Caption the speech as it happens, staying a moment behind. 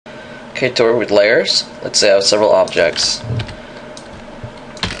Okay, to work with layers, let's say I have several objects.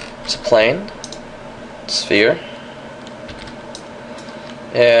 It's a plane, sphere,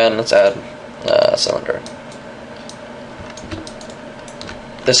 and let's add a cylinder.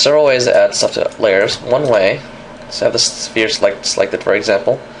 There's several ways to add stuff to layers. One way is to have the sphere selected, for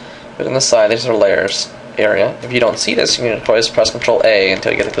example. Look on the side, these are layers area. If you don't see this, you can always press Ctrl A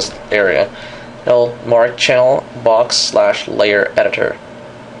until you get to this area. It'll mark channel box / layer editor.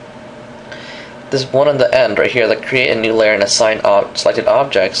 This one on the end right here, that create a new layer and assign selected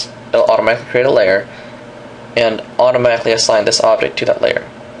objects, it'll automatically create a layer and automatically assign this object to that layer.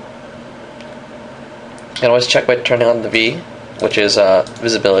 You can always check by turning on the V, which is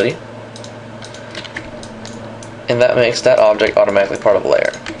visibility, and that makes that object automatically part of the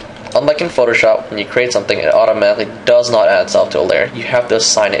layer. Unlike in Photoshop, when you create something, it automatically does not add itself to a layer. You have to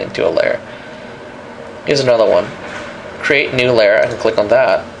assign it into a layer. Here's another one. Create new layer. I can click on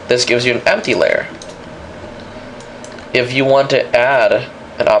that. This gives you an empty layer. If you want to add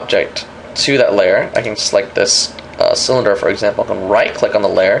an object to that layer, I can select this cylinder, for example. I can right click on the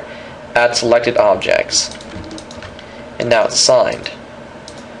layer, add selected objects, and now it's assigned.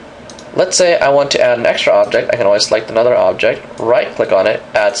 Let's say I want to add an extra object. I can always select another object, right click on it,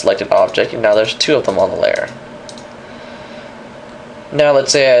 add selected object, and now there's two of them on the layer. Now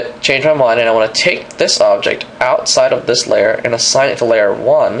let's say I change my mind and I want to take this object outside of this layer and assign it to layer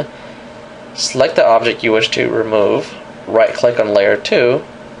 1. Select the object you wish to remove, right click on layer 2,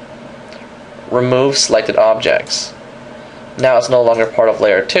 remove selected objects. Now it's no longer part of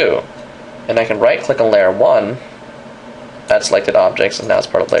layer 2, and I can right click on layer 1, add selected objects, and now it's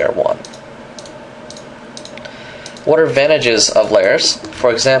part of layer 1. What are advantages of layers?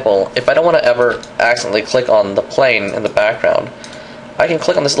 For example, if I don't want to ever accidentally click on the plane in the background, I can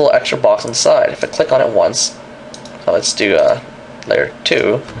click on this little extra box on the side. If I click on it once, let's do layer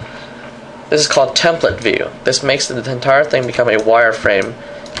 2, this is called template view. This makes the entire thing become a wireframe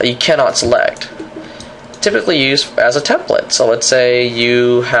that you cannot select. Typically used as a template. So let's say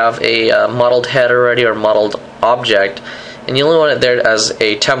you have a modeled head already or modeled object, and you only want it there as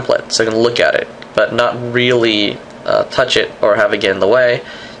a template, so you can look at it, but not really touch it or have it get in the way.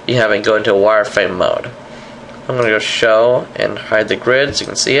 You have it go into a wireframe mode. I'm going to go show and hide the grid so you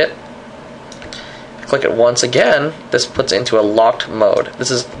can see it. Click it once again, this puts it into a locked mode. This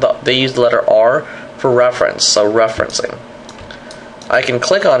is they use the letter R for reference, so referencing. I can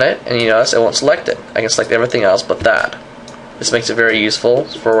click on it and you notice it won't select it. I can select everything else but that. This makes it very useful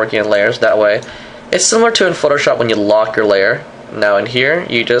for working in layers that way. It's similar to in Photoshop when you lock your layer. Now in here,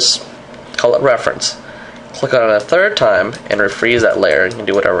 you just call it reference. Click on it a third time and refreeze that layer, and you can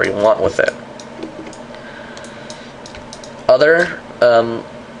do whatever you want with it. Other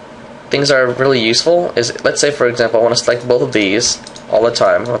things that are really useful is, let's say for example I want to select both of these all the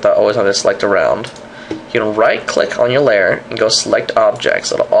time without always having to select around. You can right click on your layer and go select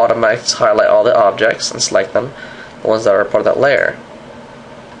objects. It'll automatically highlight all the objects and select them, the ones that are part of that layer.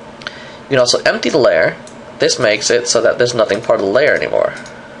 You can also empty the layer. This makes it so that there's nothing part of the layer anymore.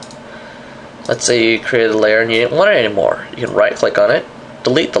 Let's say you created a layer and you didn't want it anymore. You can right click on it,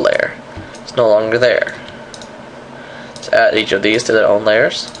 delete the layer. It's no longer there. Let's add each of these to their own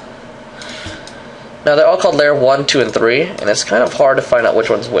layers. Now they're all called layer 1, 2, and 3, and it's kind of hard to find out which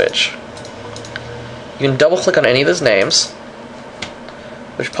one's which. You can double click on any of these names,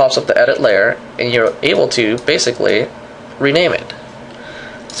 which pops up the edit layer, and you're able to basically rename it.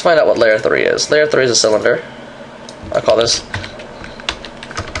 Let's find out what layer 3 is. Layer 3 is a cylinder. I'll call this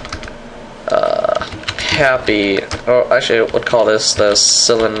happy, or actually I would call this the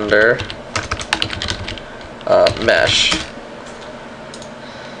cylinder mesh.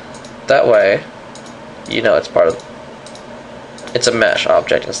 That way, you know it's part of, it's a mesh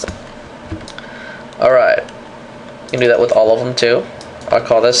object instead. Alright, you can do that with all of them too. I'll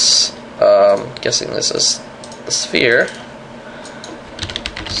call this, guessing this is the sphere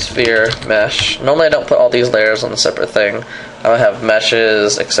mesh. Normally I don't put all these layers on a separate thing. I would have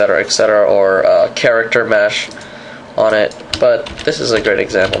meshes, etc., or character mesh on it, but this is a great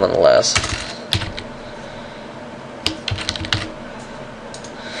example nonetheless.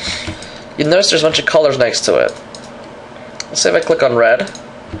 You notice there's a bunch of colors next to it. Let's say if I click on red,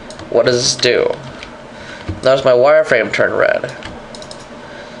 what does this do? Notice my wireframe turned red.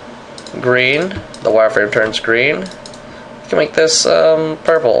 Green, the wireframe turns green. You can make this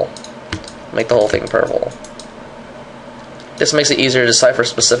purple. Make the whole thing purple. This makes it easier to decipher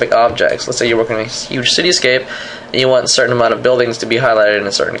specific objects. Let's say you're working in a huge cityscape and you want a certain amount of buildings to be highlighted in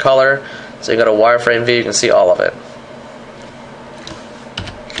a certain color. So you go to wireframe view, you can see all of it.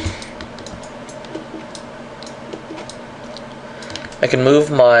 I can move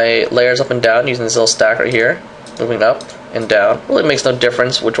my layers up and down using this little stack right here, moving up and down. Really makes no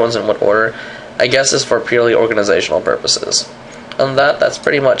difference which one's in what order. I guess it's for purely organizational purposes. And that's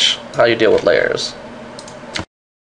pretty much how you deal with layers.